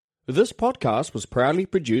This podcast was proudly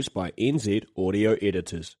produced by NZ Audio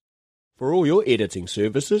Editors. For all your editing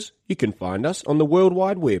services, you can find us on the World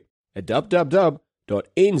Wide Web at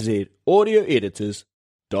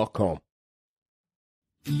www.nzaudioeditors.com.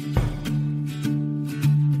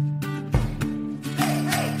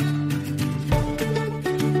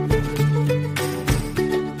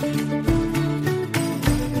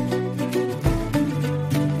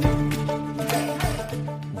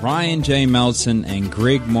 Ryan J. Melson and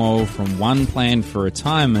Greg Morrill from One Plan for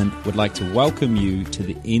Retirement would like to welcome you to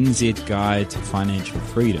the NZ Guide to Financial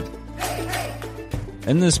Freedom.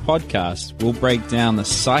 In this podcast, we'll break down the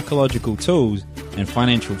psychological tools and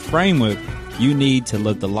financial framework you need to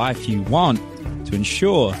live the life you want to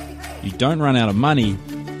ensure you don't run out of money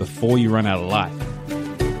before you run out of life.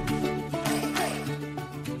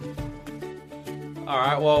 All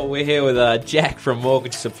right, well, we're here with Jack from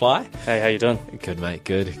Mortgage Supply. Hey, how you doing? Good, mate.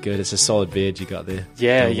 Good. It's a solid beard you got there.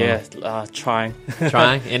 Trying.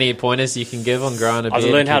 Trying. Any pointers you can give on growing a beard? I've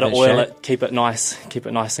learned how to oil it, keep it nice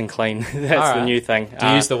and clean. That's the new thing. Do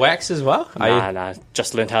you use the wax as well? Nah,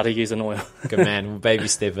 just learned how to use an oil. Good man. We'll baby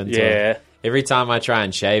step into it. Every time I try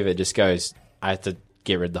and shave, it just goes, I have to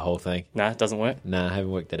get rid of the whole thing. Nah, it doesn't work. Nah, I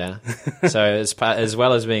haven't worked it out. So as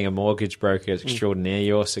well as being a mortgage broker extraordinaire,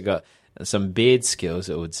 you also got some beard skills,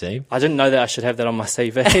 it would seem. I didn't know that I should have that on my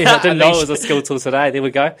CV. I didn't know it was a skill till today. There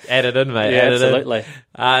we go. Add it in, mate. Yeah, absolutely.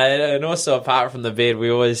 And also, apart from the beard,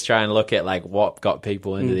 we always try and look at like what got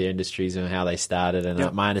people into the industries and how they started.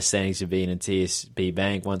 And my understanding is you've been in TSB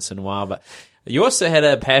Bank once in a while, but you also had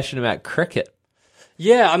a passion about cricket.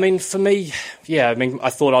 Yeah, I mean, for me, I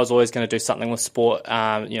thought I was always going to do something with sport,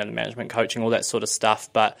 the management coaching, all that sort of stuff.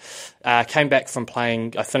 But came back from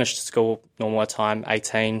playing, I finished school normal time,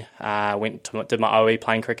 18, did my OE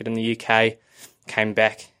playing cricket in the UK, came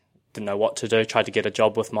back, didn't know what to do, tried to get a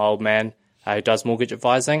job with my old man who does mortgage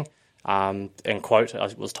advising. In quote, I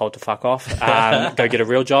was told to fuck off, go get a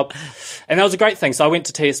real job. And that was a great thing. So I went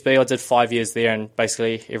to TSB, I did 5 years there, and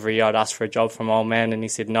basically every year I'd ask for a job from my old man, and he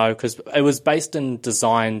said no, because it was based and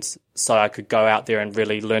designed so I could go out there and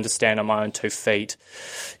really learn to stand on my own 2 feet,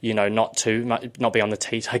 not be on the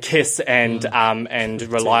teat, I guess, and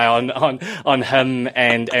rely on him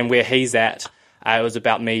and where he's at. It was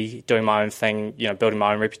about me doing my own thing, building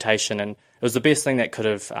my own reputation, and it was the best thing that could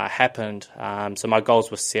have happened. So my goals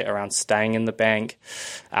were set around staying in the bank.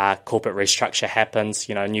 Corporate restructure happens.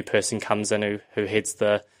 A new person comes in who heads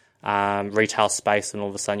the retail space, and all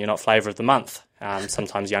of a sudden you're not flavour of the month.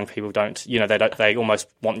 Sometimes young people don't. They almost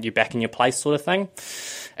want you back in your place, sort of thing.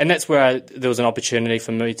 And that's where there was an opportunity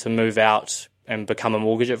for me to move out and become a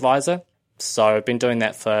mortgage advisor. So I've been doing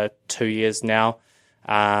that for 2 years now.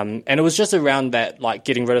 And it was just around that, like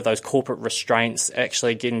getting rid of those corporate restraints,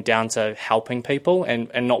 actually getting down to helping people and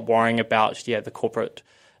not worrying about, the corporate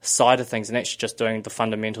side of things, and actually just doing the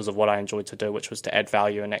fundamentals of what I enjoyed to do, which was to add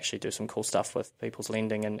value and actually do some cool stuff with people's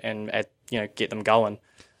lending and add, get them going.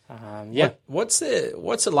 What's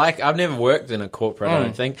it like? I've never worked in a corporate, I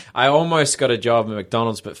don't think. I almost got a job at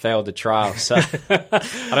McDonald's but failed the trial, so I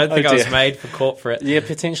don't think I was made for corporate. Yeah,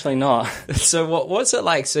 potentially not. So what's it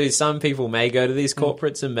like? So some people may go to these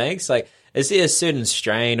corporates and banks. Like, is there a certain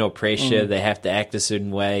strain or pressure they have to act a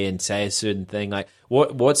certain way and say a certain thing? Like,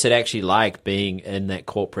 what's it actually like being in that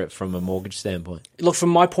corporate from a mortgage standpoint? Look, from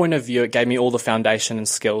my point of view, it gave me all the foundation and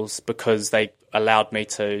skills because they allowed me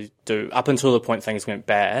to do, up until the point things went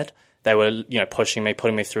bad, they were, pushing me,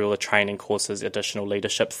 putting me through all the training courses, additional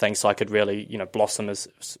leadership things, so I could really, blossom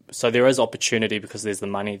so there is opportunity because there's the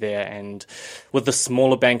money there. And with the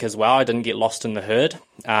smaller bank as well, I didn't get lost in the herd.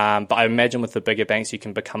 But I imagine with the bigger banks, you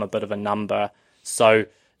can become a bit of a number. So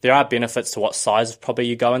there are benefits to what size probably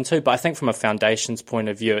you go into. But I think from a foundations point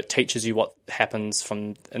of view, it teaches you what happens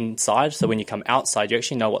from inside. So when you come outside, you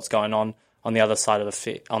actually know what's going on the other side of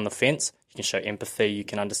on the fence. You can show empathy. You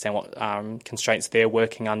can understand what constraints they're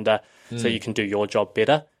working under, so you can do your job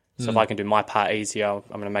better. So if I can do my part easier, I'm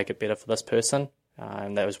going to make it better for this person.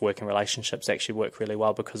 And those working relationships actually work really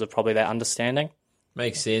well because of probably that understanding.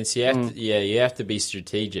 Makes sense. You have to be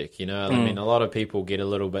strategic. I mean, a lot of people get a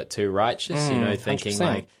little bit too righteous. Thinking 100%.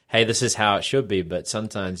 Like, hey, this is how it should be. But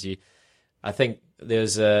sometimes I think.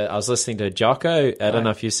 I was listening to Jocko. I don't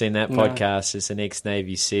know if you've seen that podcast. It's an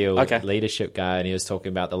ex-Navy SEAL leadership guy, and he was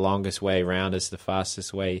talking about the longest way around is the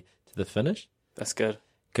fastest way to the finish. That's good.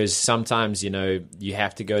 Because sometimes, you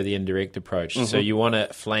have to go the indirect approach. So you want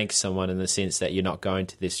to flank someone in the sense that you're not going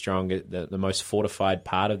to their strongest, the most fortified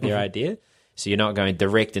part of their idea. So you're not going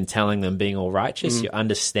direct and telling them being all righteous. You're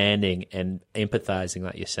understanding and empathizing,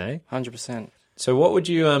 like you're saying. 100%. So what would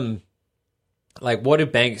you... what do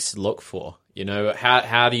banks look for You know,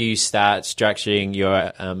 how do you start structuring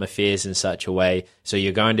your affairs in such a way so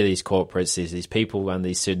you're going to these corporates, there's these people on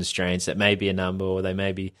these certain strains that may be a number or they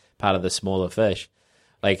may be part of the smaller fish.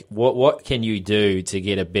 Like, what can you do to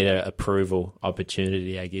get a better approval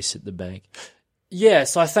opportunity, I guess, at the bank? Yeah,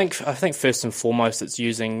 so I think first and foremost it's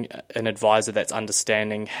using an advisor that's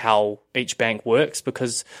understanding how each bank works,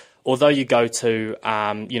 because although you go to,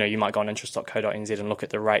 you might go on interest.co.nz and look at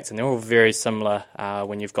the rates, and they're all very similar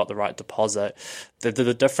when you've got the right deposit.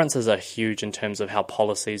 The differences are huge in terms of how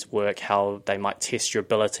policies work, how they might test your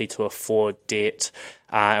ability to afford debt,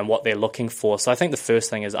 and what they're looking for. So I think the first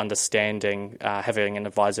thing is understanding, having an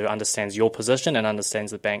advisor who understands your position and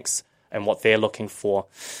understands the bank's and what they're looking for,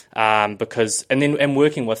 and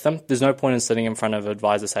working with them. There's no point in sitting in front of an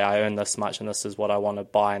advisor, say, I earn this much and this is what I want to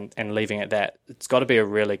buy, and leaving it at that. It's got to be a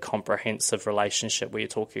really comprehensive relationship where you're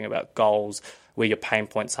talking about goals, where your pain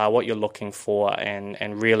points are, what you're looking for,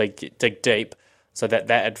 and really dig deep so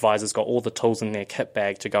that advisor's got all the tools in their kit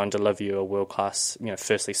bag to go and deliver you a world-class,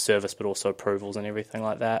 firstly service, but also approvals and everything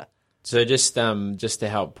like that. So just to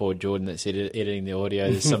help poor Jordan that's editing the audio,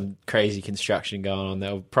 there's some crazy construction going on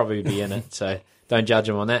that will probably be in it, so don't judge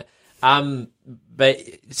him on that. So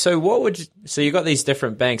you've got these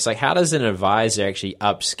different banks. Like, how does an advisor actually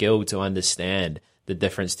upskill to understand the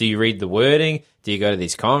difference? Do you read the wording? Do you go to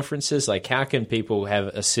these conferences? Like, how can people have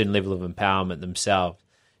a certain level of empowerment themselves?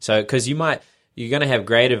 So, because you're going to have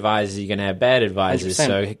great advisors, you're going to have bad advisors. 100%.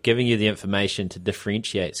 So giving you the information to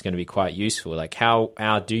differentiate is going to be quite useful. Like, how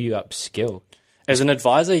do you upskill? As an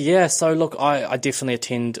advisor, yeah. So look, I definitely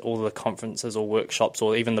attend all the conferences or workshops,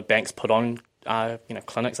 or even the banks put on,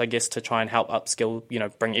 clinics, I guess, to try and help upskill,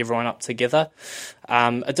 bring everyone up together.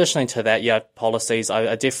 Additionally to that, policies.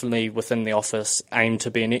 I definitely within the office aim to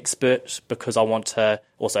be an expert because I want to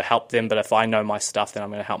also help them. But if I know my stuff, then I'm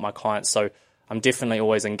going to help my clients. So I'm definitely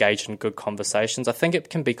always engaged in good conversations. I think it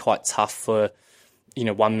can be quite tough for,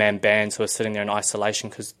 one-man bands who are sitting there in isolation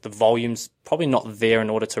because the volume's probably not there in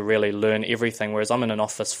order to really learn everything, whereas I'm in an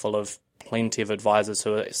office full of plenty of advisors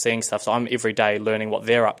who are seeing stuff. So I'm every day learning what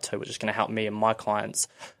they're up to, which is going to help me and my clients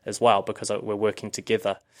as well because we're working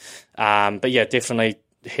together. But yeah, definitely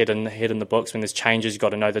head in the books. When there's changes, you've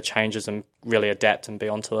got to know the changes and really adapt and be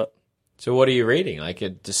onto it. So what are you reading? Like a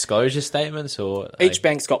disclosure statements or? Each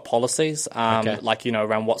bank's got policies, Okay.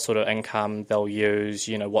 around what sort of income they'll use,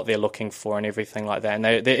 what they're looking for and everything like that. And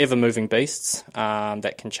they're ever-moving beasts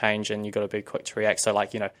that can change, and you've got to be quick to react. So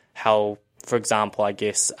how, for example, I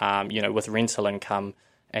guess, with rental income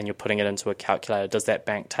and you're putting it into a calculator, does that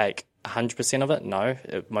bank take 100% of it? No.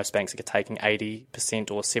 Most banks are taking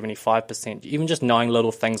 80% or 75%. Even just knowing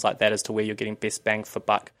little things like that as to where you're getting best bang for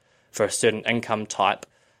buck for a certain income type,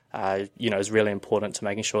 is really important to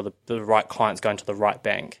making sure the right client's going to the right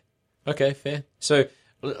bank. Okay, fair. So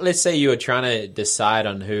let's say you were trying to decide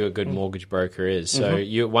on who a good mortgage broker is. So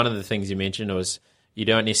one of the things you mentioned was you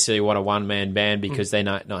don't necessarily want a one-man band because they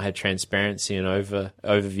not have transparency and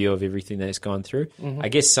overview of everything that's gone through. I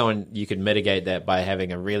guess you could mitigate that by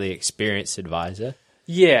having a really experienced advisor.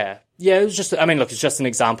 Yeah, it was just, it's just an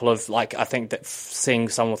example of, I think that seeing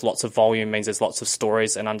someone with lots of volume means there's lots of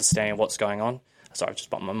stories and understanding what's going on. Sorry, I just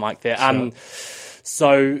bumped my mic there. Sure.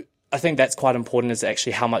 So I think that's quite important, is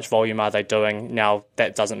actually how much volume are they doing. Now,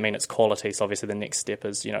 that doesn't mean it's quality. So obviously the next step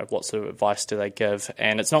is, what sort of advice do they give?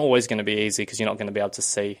 And it's not always going to be easy because you're not going to be able to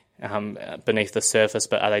see beneath the surface,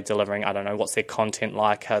 but are they delivering, I don't know, what's their content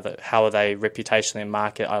like? How are they reputationally in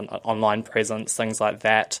market, online presence, things like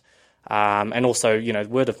that. And also,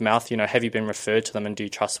 word of mouth, have you been referred to them and do you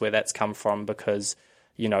trust where that's come from? Because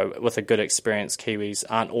with a good experience, Kiwis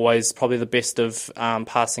aren't always probably the best of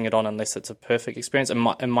passing it on unless it's a perfect experience,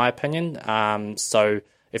 in my opinion. So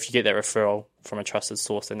if you get that referral from a trusted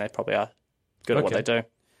source, then they probably are good at what they do.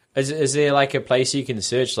 Is there a place you can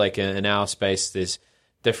search? In our space, there's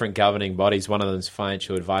different governing bodies. One of them is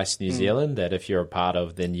Financial Advice New Zealand, that if you're a part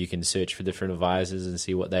of, then you can search for different advisors and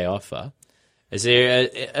see what they offer. Is there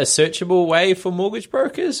a searchable way for mortgage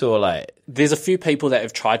brokers, or There's a few people that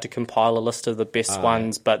have tried to compile a list of the best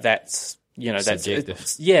ones, but that's subjective.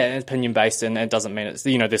 It's opinion based, and it doesn't mean it's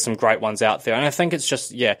there's some great ones out there, and I think it's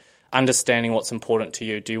just understanding what's important to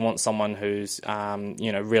you. Do you want someone who's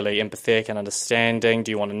really empathetic and understanding?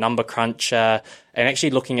 Do you want a number cruncher? And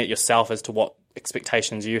actually looking at yourself as to what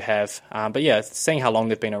expectations you have. But seeing how long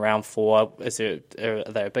they've been around for. Are they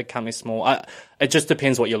a big company, small? It just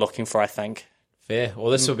depends what you're looking for, I think. Fair. Well,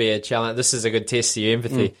 this will be a challenge. This is a good test of your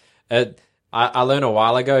empathy. I learned a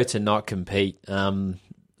while ago to not compete.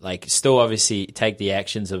 Still obviously take the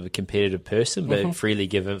actions of a competitive person, but freely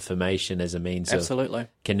give information as a means of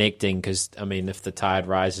connecting. Because, if the tide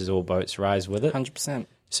rises, all boats rise with it. 100%.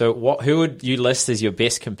 So who would you list as your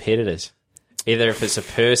best competitors? Either if it's a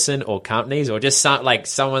person or companies or just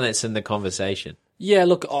someone that's in the conversation. Yeah,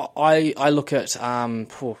 look, I look at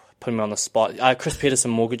putting me on the spot. Chris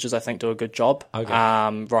Peterson Mortgages, I think, do a good job. Okay.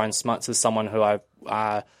 Ryan Smuts is someone who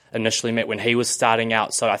I initially met when he was starting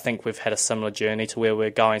out, so I think we've had a similar journey to where we're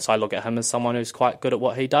going. So I look at him as someone who's quite good at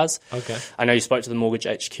what he does. Okay. I know you spoke to the Mortgage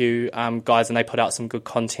HQ guys, and they put out some good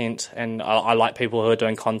content, and I like people who are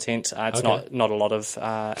doing content. It's not a lot of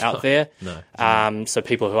out there. No. So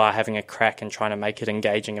people who are having a crack and trying to make it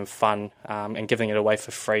engaging and fun, and giving it away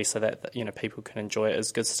for free so that people can enjoy it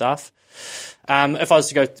is good stuff. If I was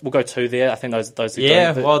to go, we'll go two there. I think those are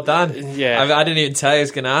good. Well done. Yeah, I didn't even tell you I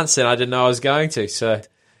was going to answer, and I didn't know I was going to. So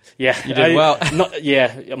yeah, you did well.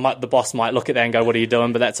 The boss might look at that and go, "What are you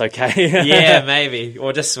doing?" But that's okay. Yeah, maybe,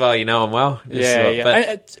 or just I'm well.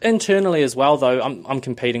 But internally as well, though, I'm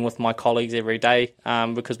competing with my colleagues every day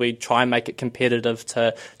because we try and make it competitive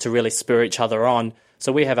to really spur each other on.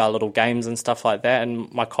 So we have our little games and stuff like that,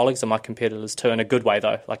 and my colleagues are my competitors too, in a good way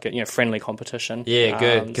though, like a friendly competition. Yeah,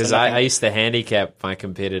 good, because I used to handicap my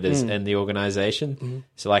competitors in the organisation. Mm-hmm.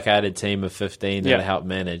 So I had a team of 15 that I helped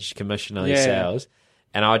manage commission-only sales,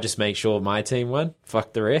 and I would just make sure my team won,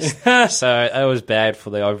 fuck the rest. So it was bad for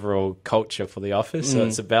the overall culture for the office, so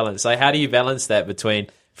it's a balance. Like, how do you balance that between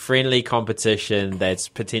friendly competition that's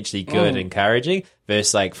potentially good, encouraging,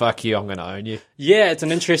 versus fuck you, I'm going to own you? Yeah, it's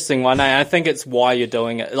an interesting one. I think it's why you're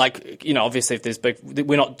doing it. Obviously if there's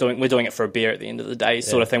we're doing it for a beer at the end of the day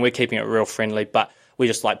sort of thing. We're keeping it real friendly, but we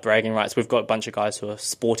just like bragging rights. We've got a bunch of guys who are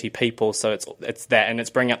sporty people, so it's that, and it's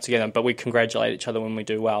bringing up together, but we congratulate each other when we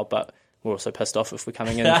do well, but we're also pissed off if we're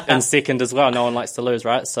coming in second as well. No one likes to lose,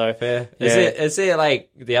 right? So fair. Yeah. Is there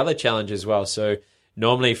the other challenge as well? So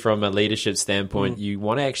normally from a leadership standpoint, you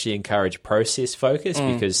want to actually encourage process focus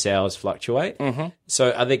because sales fluctuate. Mm-hmm.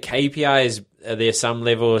 So are the KPIs, are there some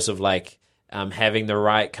levels of having the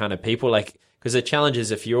right kind of people? Because the challenge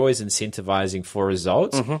is if you're always incentivizing for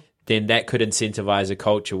results, then that could incentivize a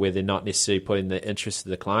culture where they're not necessarily putting the interest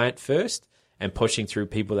of the client first and pushing through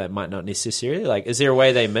people that might not necessarily. Is there a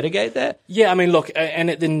way they mitigate that? Yeah, I mean, look, and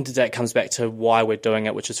at the end of the day, it comes back to why we're doing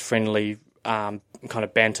it, which is friendly kind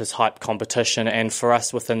of banter type competition. And for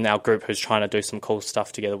us within our group who's trying to do some cool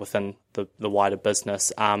stuff together within the wider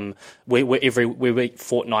business, we meet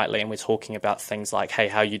fortnightly and we're talking about things like, hey,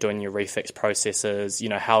 how are you doing your refix processes?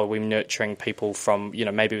 How are we nurturing people from,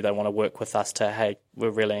 maybe they want to work with us to, hey,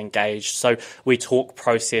 we're really engaged. So we talk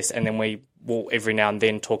process, and then we will every now and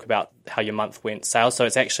then talk about how your month went sales. So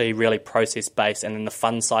it's actually really process based. And then the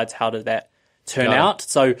fun side's how did that turn out.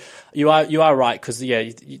 So you are right, because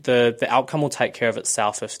the outcome will take care of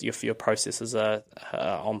itself if your processes are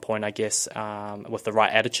on point, I guess, with the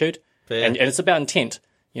right attitude. And it's about intent.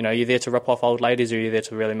 You're there to rip off old ladies, or you're there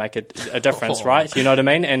to really make a difference, right? You know what I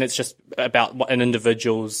mean? And it's just about an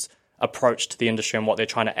individual's approach to the industry and what they're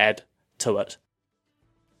trying to add to it.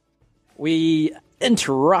 We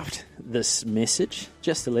interrupt this message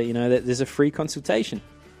just to let you know that there's a free consultation.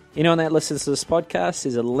 Anyone that listens to this podcast,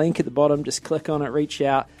 there's a link at the bottom. Just click on it, reach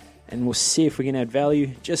out, and we'll see if we can add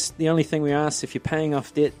value. Just the only thing we ask, if you're paying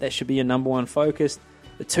off debt, that should be your number one focus.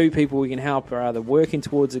 The two people we can help are either working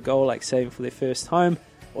towards a goal like saving for their first home,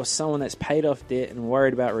 or someone that's paid off debt and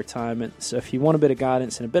worried about retirement. So if you want a bit of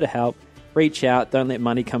guidance and a bit of help, reach out. Don't let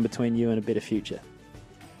money come between you and a better future.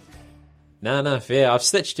 No, fair. I've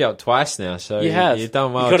stitched you up twice now, so you have. You've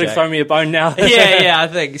done well, You've got to Jack. throw me a bone now. yeah, I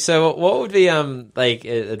think. So what would be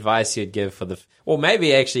advice you'd give for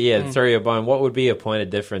maybe actually, throw you a bone, what would be a point of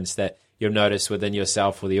difference that you'll notice within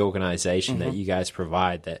yourself or the organisation that you guys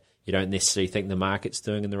provide that you don't necessarily think the market's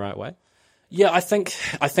doing in the right way? Yeah, I think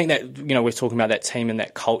that, we're talking about that team and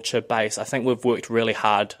that culture base. I think we've worked really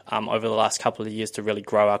hard over the last couple of years to really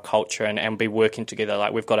grow our culture and be working together.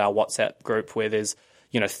 We've got our WhatsApp group where there's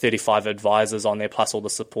 35 advisors on there, plus all the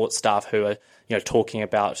support staff who are, talking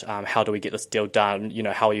about how do we get this deal done,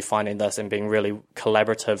 how are you finding this, and being really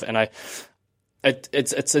collaborative. And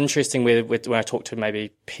it's interesting when I talk to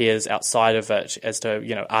maybe peers outside of it as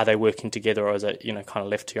to, are they working together, or is it, kind of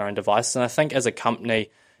left to your own devices? And I think as a company,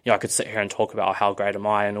 I could sit here and talk about how great am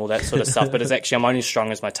I and all that sort of stuff, but it's actually, I'm only as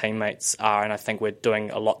strong as my teammates are. And I think we're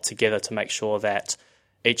doing a lot together to make sure that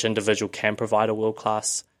each individual can provide a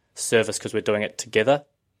world-class service because we're doing it together.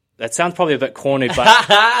 That sounds probably a bit corny, but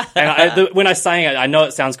when I'm saying it, I know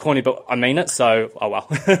it sounds corny, but I mean it, so oh well.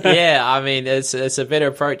 Yeah, I mean, it's a better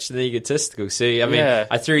approach than egotistical. See, I mean,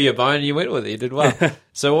 I threw you a bone and you went with it. You did well.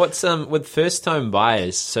 So what's with first-time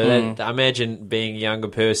buyers? So that, I imagine being a younger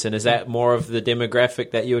person, is that more of the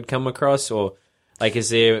demographic that you would come across, or Like, is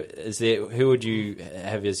there who would you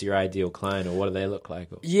have as your ideal client, or what do they look like?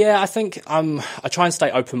 Yeah, I think I try and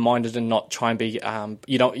stay open-minded and not try and be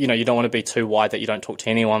you don't want to be too wide that you don't talk to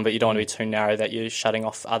anyone, but you don't want to be too narrow that you're shutting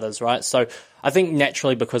off others, right? So I think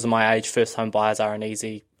naturally, because of my age, first home buyers are an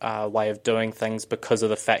easy way of doing things because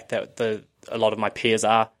of the fact that a lot of my peers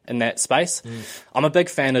are in that space. I'm a big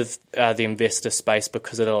fan of the investor space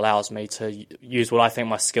because it allows me to use what I think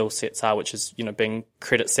my skill sets are, which is being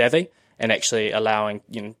credit savvy and actually allowing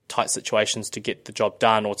tight situations to get the job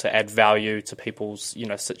done or to add value to people's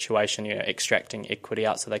situation, extracting equity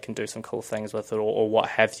out so they can do some cool things with it or what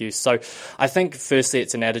have you. So I think firstly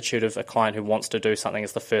it's an attitude of a client who wants to do something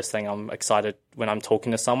is the first thing I'm excited when I'm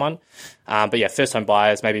talking to someone. But yeah, first home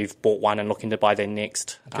buyers, maybe you've bought one and looking to buy their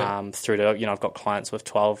next, through to I've got clients with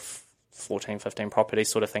 12, 14, 15 properties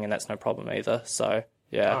sort of thing, and that's no problem either. So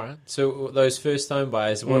yeah. All right. So those first home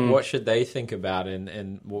buyers, what should they think about,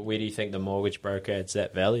 and where do you think the mortgage broker adds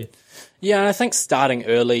that value? Yeah, I think starting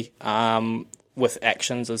early with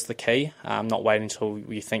actions is the key. Not waiting until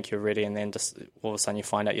you think you're ready and then just all of a sudden you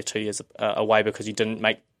find out you're 2 years away because you didn't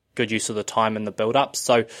make good use of the time and the build-up.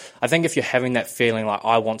 So I think if you're having that feeling like,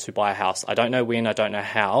 I want to buy a house, I don't know when, I don't know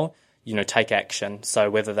how, take action. So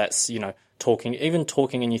whether that's, talking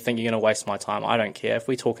and you think you're going to waste my time, I don't care. If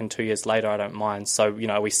we talk in 2 years later, I don't mind. So,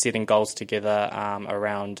 are we setting goals together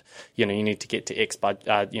around, you need to get to X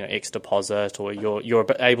deposit, or you're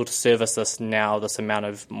able to service this now, this amount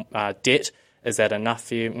of debt. Is that enough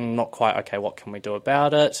for you? Not quite. Okay, what can we do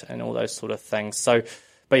about it? And all those sort of things. So,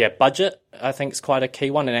 but yeah, budget, I think, is quite a key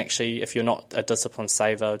one. And actually, if you're not a disciplined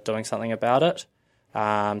saver, doing something about it.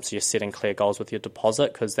 So you're setting clear goals with your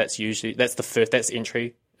deposit, because that's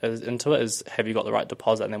entry into it, is have you got the right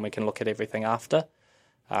deposit, and then we can look at everything after.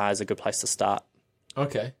 Is a good place to start.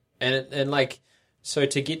 Okay. And like, so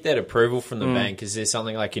to get that approval from the bank, is there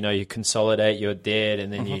something like, you consolidate your debt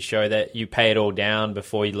and then you show that you pay it all down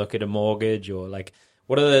before you look at a mortgage, or like,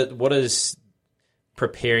 what is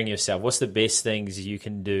preparing yourself? What's the best things you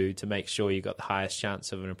can do to make sure you got the highest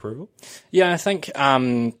chance of an approval? Yeah, I think,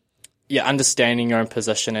 understanding your own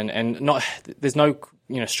position and not, there's no,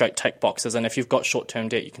 straight tick boxes. And if you've got short-term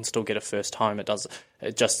debt, you can still get a first home.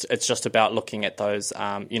 It's just about looking at those,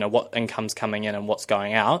 what income's coming in and what's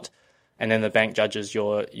going out. And then the bank judges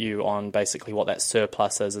you on basically what that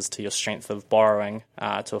surplus is as to your strength of borrowing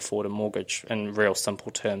to afford a mortgage in real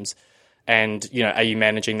simple terms. And, are you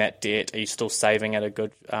managing that debt? Are you still saving at a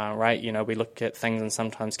good rate? We look at things and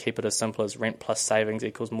sometimes keep it as simple as rent plus savings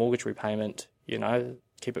equals mortgage repayment.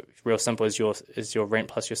 Keep it real simple as your rent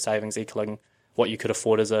plus your savings equaling what you could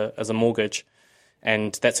afford as a mortgage.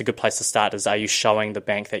 And that's a good place to start, is, are you showing the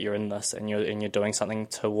bank that you're in this and you're doing something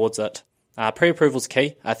towards it? Pre-approval is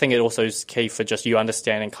key. I think it also is key for just you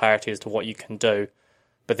understanding clarity as to what you can do,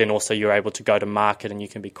 but then also you're able to go to market and you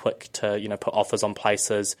can be quick to, put offers on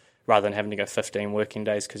places rather than having to go 15 working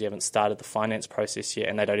days because you haven't started the finance process yet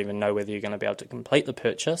and they don't even know whether you're going to be able to complete the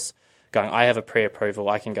purchase. Going, I have a pre-approval,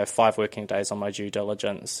 I can go 5 working days on my due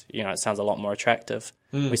diligence. It sounds a lot more attractive.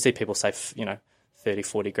 We see people say, 30,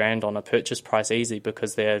 40 grand on a purchase price easy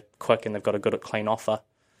because they're quick and they've got a good, clean offer.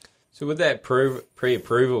 So with that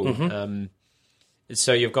pre-approval,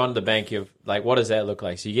 so you've gone to the bank, what does that look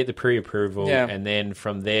like? So you get the pre-approval, and then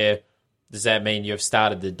from there, does that mean you've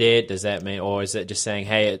started the debt? Does that mean, or is it just saying,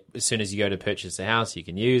 hey, as soon as you go to purchase the house, you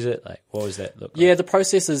can use it? Like, what does that look like? Yeah, the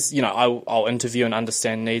process is, I'll interview and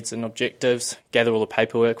understand needs and objectives, gather all the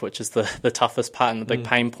paperwork, which is the toughest part and the big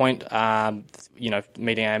pain point.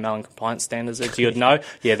 Meeting AML and compliance standards, as you'd know.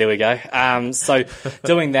 Yeah, there we go. So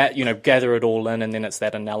doing that, gather it all in, and then it's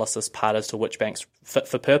that analysis part as to which bank's fit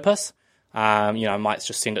for purpose. I might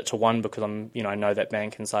just send it to one because I know that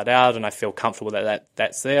bank inside out and I feel comfortable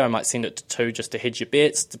that's there. I might send it to 2 just to hedge your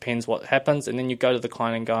bets. Depends what happens. And then you go to the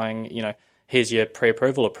client and going, here's your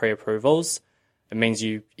pre-approval or pre-approvals. It means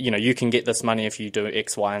you can get this money if you do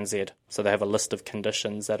X, Y, and Z. So they have a list of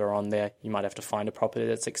conditions that are on there. You might have to find a property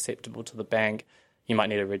that's acceptable to the bank. You might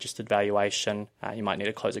need a registered valuation. You might need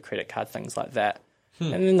to close a credit card, things like that.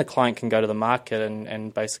 And then the client can go to the market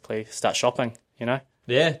and basically start shopping,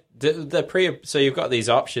 Yeah, so you've got these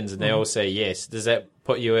options, and they all say yes. Does that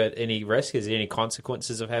put you at any risk? Is there any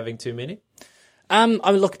consequences of having too many?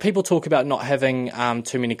 Look, people talk about not having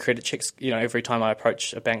too many credit checks. Every time I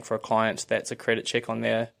approach a bank for a client, that's a credit check on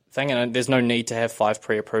their thing, and there's no need to have 5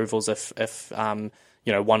 pre-approvals if 1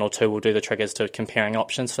 or 2 will do the triggers to comparing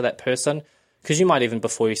options for that person. Because you might even,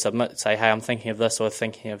 before you submit, say, hey, I'm thinking of this or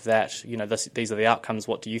thinking of that. These are the outcomes.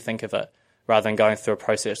 What do you think of it? Rather than going through a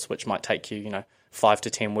process which might take you, 5 to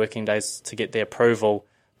 10 working days to get the approval,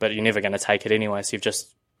 but you're never going to take it anyway. So you've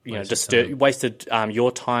just wasted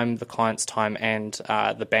your time, the client's time, and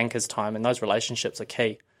the banker's time, and those relationships are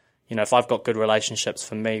key. If I've got good relationships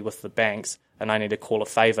for me with the banks and I need to call a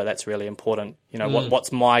favour, that's really important.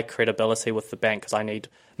 What's my credibility with the bank? Because I need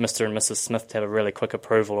Mr. and Mrs. Smith to have a really quick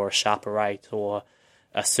approval or a sharper rate or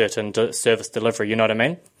a certain service delivery, you know what I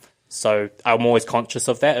mean? So I'm always conscious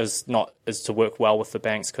of that, is to work well with the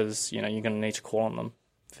banks, because, you're going to need to call on them.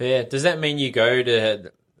 Fair. Does that mean you go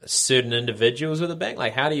to certain individuals with a bank?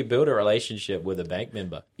 Like, how do you build a relationship with a bank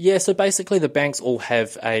member? Yeah, so basically the banks all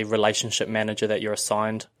have a relationship manager that you're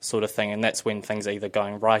assigned, sort of thing, and that's when things are either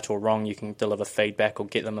going right or wrong. You can deliver feedback or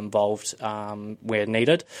get them involved where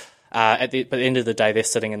needed. But at the end of the day, they're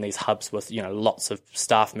sitting in these hubs with lots of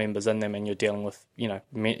staff members in them, and you're dealing with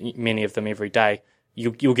many of them every day.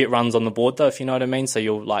 You'll get runs on the board though, if you know what I mean. So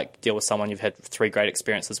you'll deal with someone, you've had 3 great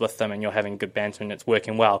experiences with them, and you're having good banter and it's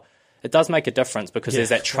working well. It does make a difference, because there's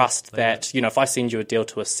that trust that, if I send you a deal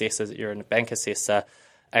to assess, as you're a bank assessor,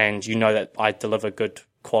 and you know that I deliver good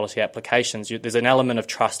quality applications, there's an element of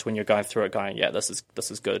trust when you're going through it, going, yeah, this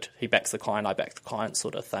is good. He backs the client, I back the client,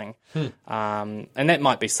 sort of thing. And that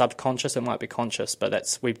might be subconscious, it might be conscious,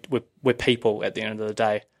 but we're people at the end of the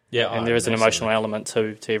day. Yeah, and there is an emotional element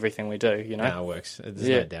to everything we do, No, it works. There's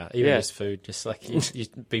no doubt. Even just food, just like you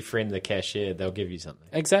befriend the cashier, they'll give you something.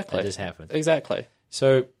 Exactly. That just happens. Exactly.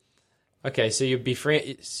 So, okay, so you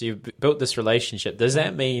built this relationship. Does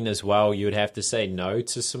that mean as well you would have to say no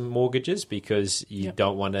to some mortgages because you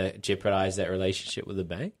don't want to jeopardize that relationship with the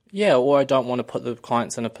bank? Yeah, or I don't want to put the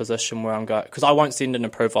clients in a position where I'm going, because I won't send an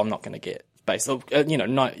approval I'm not going to get. Basically,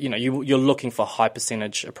 you're looking for high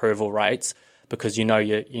percentage approval rates, because you know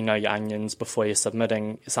your onions before you're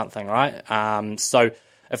submitting something, right? So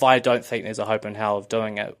if I don't think there's a hope in hell of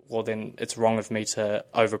doing it, well, then it's wrong of me to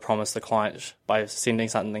overpromise the client by sending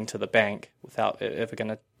something to the bank without it ever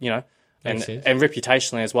going to, and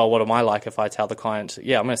reputationally as well. What am I like if I tell the client,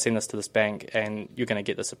 yeah, I'm going to send this to this bank and you're going to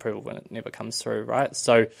get this approval when it never comes through, right?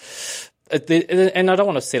 So, and I don't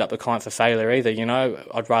want to set up the client for failure either,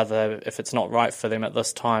 I'd rather, if it's not right for them at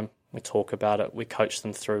this time, we talk about it, we coach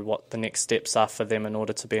them through what the next steps are for them in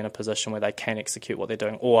order to be in a position where they can execute what they're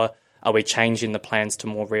doing. Or are we changing the plans to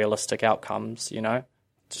more realistic outcomes, It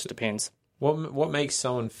just depends. What makes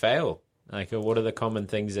someone fail? Like, what are the common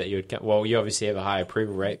things that you obviously have a high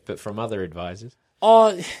approval rate, but from other advisors?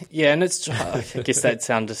 Oh, yeah, and it's, I guess that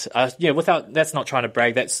sounded, that's not trying to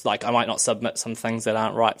brag. That's like, I might not submit some things that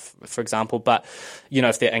aren't right, for example, but,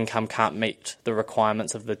 if their income can't meet the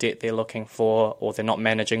requirements of the debt they're looking for, or they're not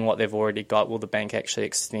managing what they've already got, will the bank actually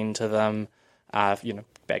extend to them,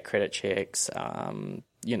 bad credit checks, not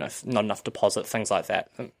enough deposit, things like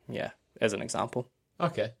that. Yeah, as an example.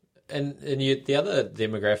 Okay. And the other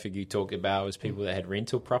demographic you talked about was people that had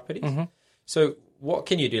rental properties. Mm-hmm. So what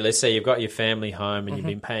can you do? Let's say you've got your family home and you've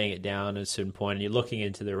been paying it down at a certain point and you're looking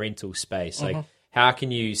into the rental space. Like, how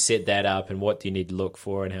can you set that up, and what do you need to look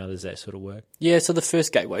for, and how does that sort of work? Yeah, so the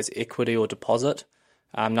first gateway is equity or deposit.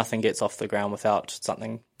 Nothing gets off the ground without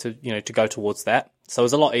something to go towards that. So it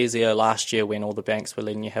was a lot easier last year when all the banks were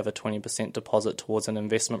letting you have a 20% deposit towards an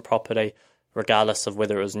investment property, regardless of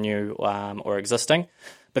whether it was new or existing.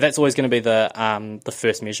 But that's always going to be the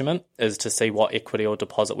first measurement, is to see what equity or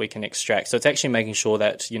deposit we can extract. So it's actually making sure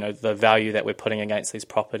that the value that we're putting against these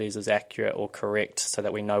properties is accurate or correct, so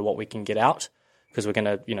that we know what we can get out, because we're going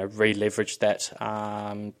to re-leverage that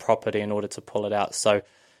property in order to pull it out. So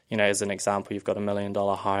as an example, you've got $1 million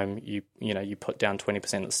home. You put down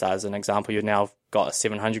 20% at the start. As an example, you've now got a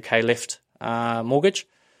 $700K left mortgage.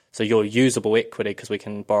 So your usable equity, because we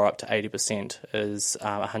can borrow up to 80%, is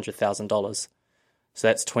 $100,000. So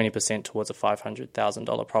that's 20% towards a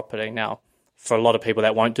 $500,000 property. Now, for a lot of people,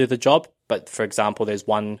 that won't do the job. But for example, there's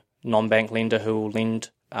one non-bank lender who will lend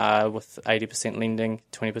with 80% lending,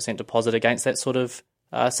 20% deposit against that sort of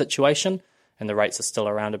situation, and the rates are still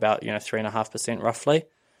around about 3.5% roughly.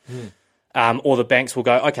 Or the banks will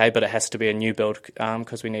go, okay, but it has to be a new build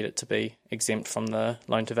because we need it to be exempt from the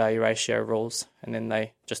loan to value ratio rules, and then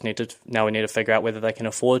they just we need to figure out whether they can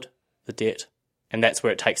afford the debt. And that's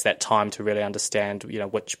where it takes that time to really understand,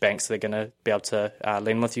 which banks they're going to be able to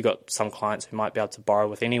lend with. You've got some clients who might be able to borrow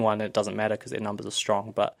with anyone. It doesn't matter because their numbers are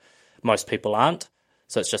strong, but most people aren't.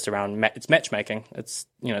 So it's just around it's matchmaking. It's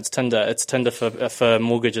it's Tinder. It's Tinder for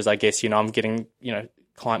mortgages, I guess. I'm getting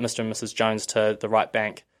client Mr. and Mrs. Jones to the right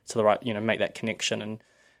bank, to the right make that connection, and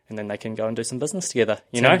then they can go and do some business together.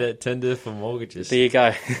 Tinder for mortgages. There you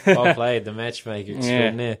go. Well played, the matchmaker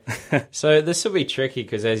extraordinaire. Yeah. So this will be tricky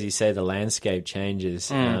because, as you say, the landscape changes.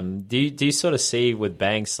 Do you sort of see with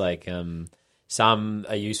banks like some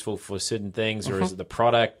are useful for certain things, or is it the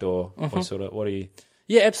product, or sort of what are you?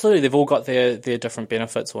 Yeah, absolutely. They've all got their different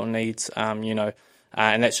benefits or needs, and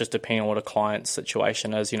that's just depending on what a client's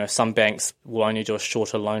situation is. Some banks will only do a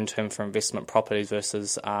shorter loan term for investment properties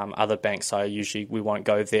versus other banks. So usually we won't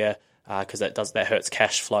go there because that hurts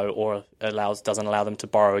cash flow, or doesn't allow them to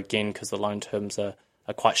borrow again because the loan terms are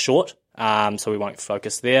quite short. So we won't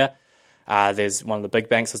focus there. There's one of the big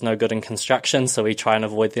banks is no good in construction, so we try and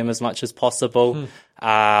avoid them as much as possible.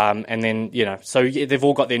 And then, so they've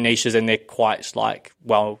all got their niches, and they're quite in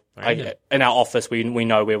our office, we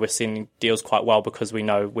know where we're sending deals quite well because we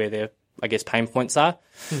know where their, pain points are.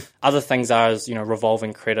 Other things are,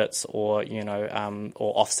 revolving credits or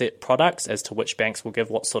offset products as to which banks will give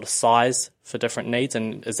what sort of size for different needs,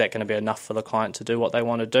 and is that going to be enough for the client to do what they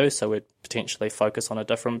want to do? So we'd potentially focus on a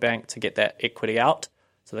different bank to get that equity out,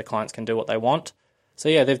 so the clients can do what they want. So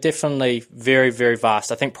yeah, they're definitely very, very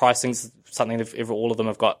vast. I think pricing's something that all of them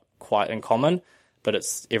have got quite in common, but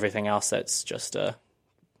it's everything else that's just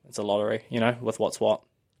it's a lottery, with what's what.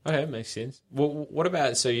 Okay, makes sense. Well, what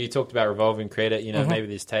about, so you talked about revolving credit, maybe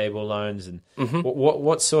there's table loans, and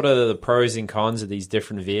what sort of the pros and cons of these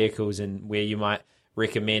different vehicles, and where you might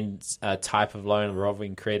recommend a type of loan,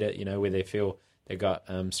 revolving credit, where they feel they've got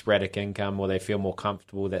sporadic income, or they feel more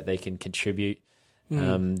comfortable that they can contribute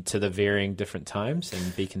to the varying different times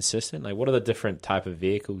and be consistent? Like, what are the different type of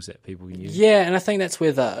vehicles that people can use? Yeah, and I think that's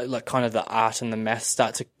where the art and the math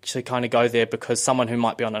start to kind of go there, because someone who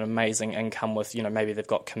might be on an amazing income with, maybe they've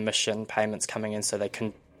got commission payments coming in so they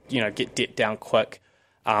can, get debt down quick,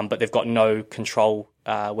 but they've got no control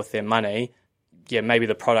with their money. Yeah, maybe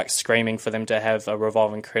the product's screaming for them to have a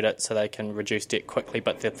revolving credit so they can reduce debt quickly,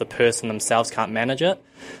 but the person themselves can't manage it.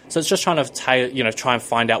 So it's just trying to try and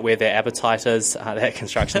find out where their appetite is. That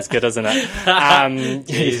construction's good, isn't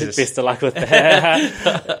it? Best of luck with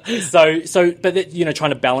that. But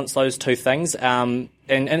trying to balance those two things, and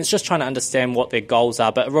it's just trying to understand what their goals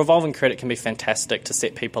are. But a revolving credit can be fantastic to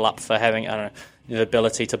set people up for having, the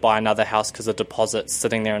ability to buy another house because the deposit's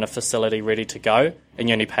sitting there in a facility ready to go, and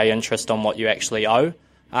you only pay interest on what you actually owe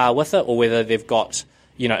with it, or whether they've got,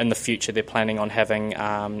 in the future they're planning on having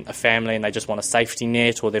a family and they just want a safety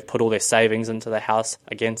net, or they've put all their savings into the house.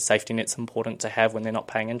 Again, safety net's important to have when they're not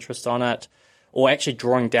paying interest on it, or actually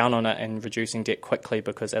drawing down on it and reducing debt quickly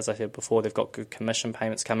because, as I said before, they've got good commission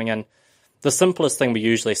payments coming in. The simplest thing we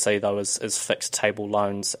usually see, though, is fixed table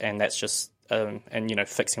loans, and that's just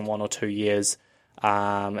fixing 1 or 2 years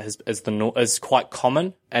is quite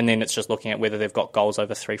common, and then it's just looking at whether they've got goals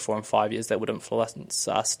over 3, 4, and 5 years that would influence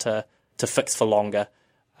us to fix for longer.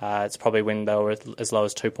 It's probably when they were as low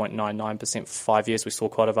as 2.99% for 5 years. We saw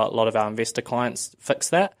quite a lot of our investor clients fix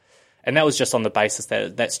that, and that was just on the basis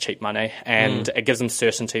that that's cheap money, and it gives them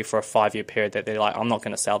certainty for a 5-year period that they're like, I'm not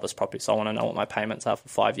going to sell this property, so I want to know what my payments are for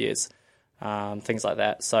 5 years, things like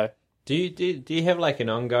that. So do you have like an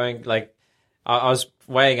ongoing, like, I was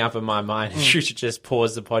weighing up in my mind, you should just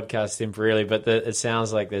pause the podcast temporarily, but it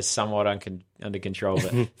sounds like there's somewhat under control.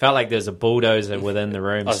 But felt like there's a bulldozer within the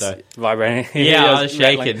room. Vibrating. Yeah, I was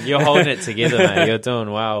shaking. You're holding it together, mate. You're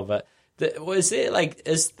doing well. But is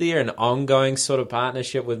there an ongoing sort of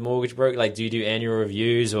partnership with Mortgage Broker? Like, do you do annual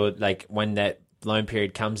reviews, or like when that loan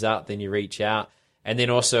period comes up, then you reach out? And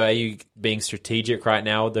then also, are you being strategic right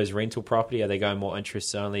now with those rental property? Are they going more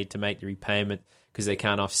interest only to make the repayment because they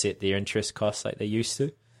can't offset their interest costs like they used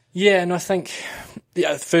to? Yeah, and I think the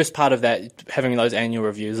first part of that, having those annual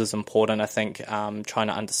reviews is important. I think trying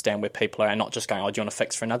to understand where people are and not just going, do you want to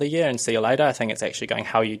fix for another year and see you later? I think it's actually going,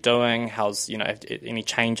 how are you doing? How's, any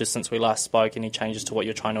changes since we last spoke, any changes to what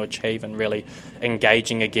you're trying to achieve, and really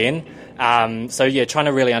engaging again. Trying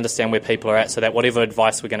to really understand where people are at so that whatever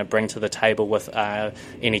advice we're going to bring to the table with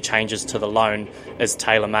any changes to the loan is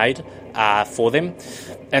tailor-made for them.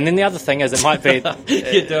 And then the other thing is, it might be...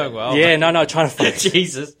 You're doing well. Yeah, no, trying to focus.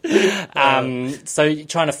 Jesus. So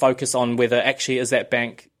trying to focus on whether actually is that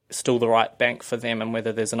bank still the right bank for them, and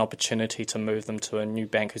whether there's an opportunity to move them to a new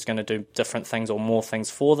bank who's going to do different things or more things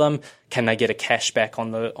for them. Can they get a cash back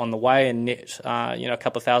on the way and net, a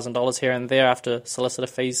couple of $1,000s here and there after solicitor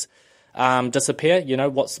fees disappear?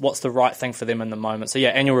 What's the right thing for them in the moment? So yeah,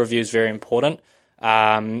 annual review is very important.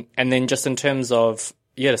 And then just in terms of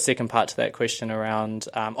the second part to that question around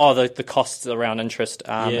the costs around interest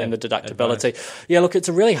and the deductibility. Advice. Yeah, look, it's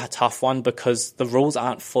a really tough one because the rules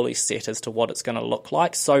aren't fully set as to what it's going to look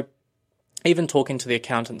like. So even talking to the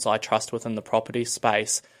accountants I trust within the property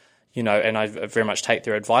space, and I very much take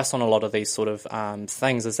their advice on a lot of these sort of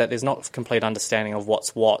things, is that there's not a complete understanding of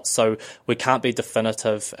what's what. So we can't be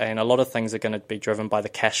definitive, and a lot of things are going to be driven by the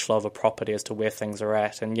cash flow of a property as to where things are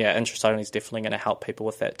at. And yeah, interest only is definitely going to help people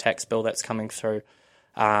with that tax bill that's coming through.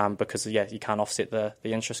 Because you can't offset the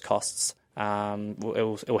interest costs.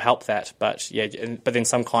 It will help that. But but then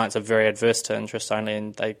some clients are very adverse to interest only,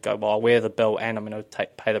 and they go, well, I'll wear the bill and I'm going to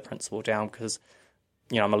pay the principal down because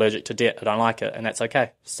I'm allergic to debt. I don't like it, and that's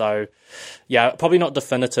okay. So, probably not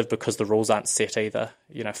definitive because the rules aren't set either,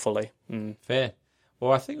 fully. Fair.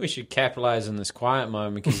 Well, I think we should capitalise on this quiet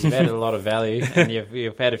moment because you've added a lot of value and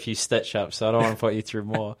you've had a few stitch-ups, so I don't want to put you through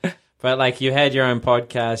more. But, you had your own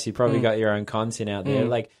podcast, you probably got your own content out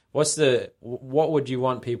there. What would you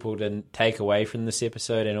want people to take away from this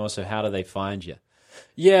episode, and also how do they find you?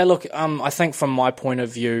 Yeah, look, I think from my point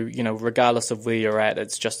of view, regardless of where you're at,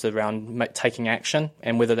 it's just around taking action,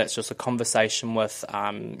 and whether that's just a conversation with,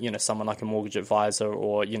 someone like a mortgage advisor,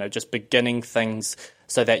 or, just beginning things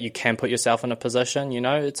so that you can put yourself in a position.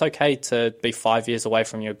 It's okay to be 5 years away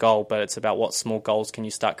from your goal, but it's about what small goals can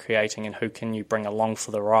you start creating and who can you bring along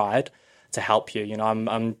for the ride to help you. I'm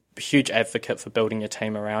a huge advocate for building your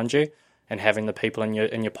team around you and having the people in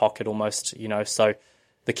your pocket almost, so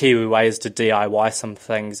the Kiwi way is to DIY some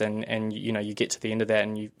things, and you get to the end of that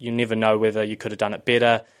and you never know whether you could have done it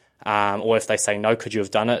better, or if they say no, could you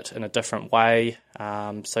have done it in a different way.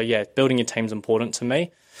 Building your team's important to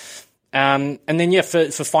me. And then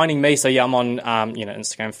for finding me, I'm on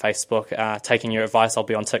Instagram, Facebook. Taking your advice, I'll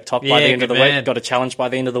be on TikTok by the end of the week. Got a challenge by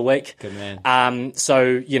the end of the week. Good man.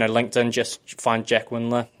 LinkedIn, just find Jack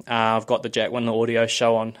Windler. I've got the Jack Windler audio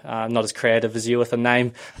show on. I'm not as creative as you with a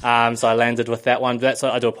name, so I landed with that one. But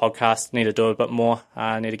I do a podcast. Need to do a bit more.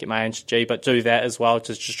 Need to get my ANG, but do that as well.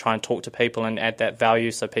 Just try and talk to people and add that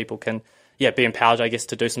value so people can be empowered, I guess,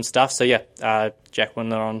 to do some stuff. So Jack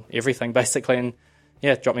Windler on everything basically, and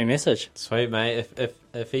drop me a message. Sweet, mate.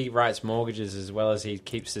 If he writes mortgages as well as he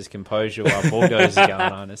keeps his composure while bulldozers are going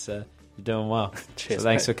on, you're doing well. Cheers, so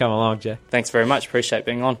thanks for coming along, Jack. Thanks very much. Appreciate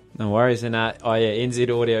being on. No worries. And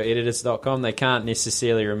NZAudioEditors.com. They can't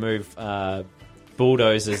necessarily remove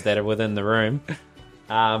bulldozers that are within the room,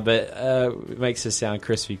 but it makes us sound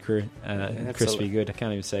crispy crispy good. I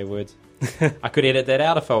can't even say words. I could edit that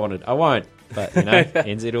out if I wanted. I won't. But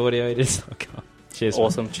NZAudioEditors.com. Cheers.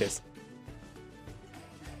 Awesome. Man. Cheers.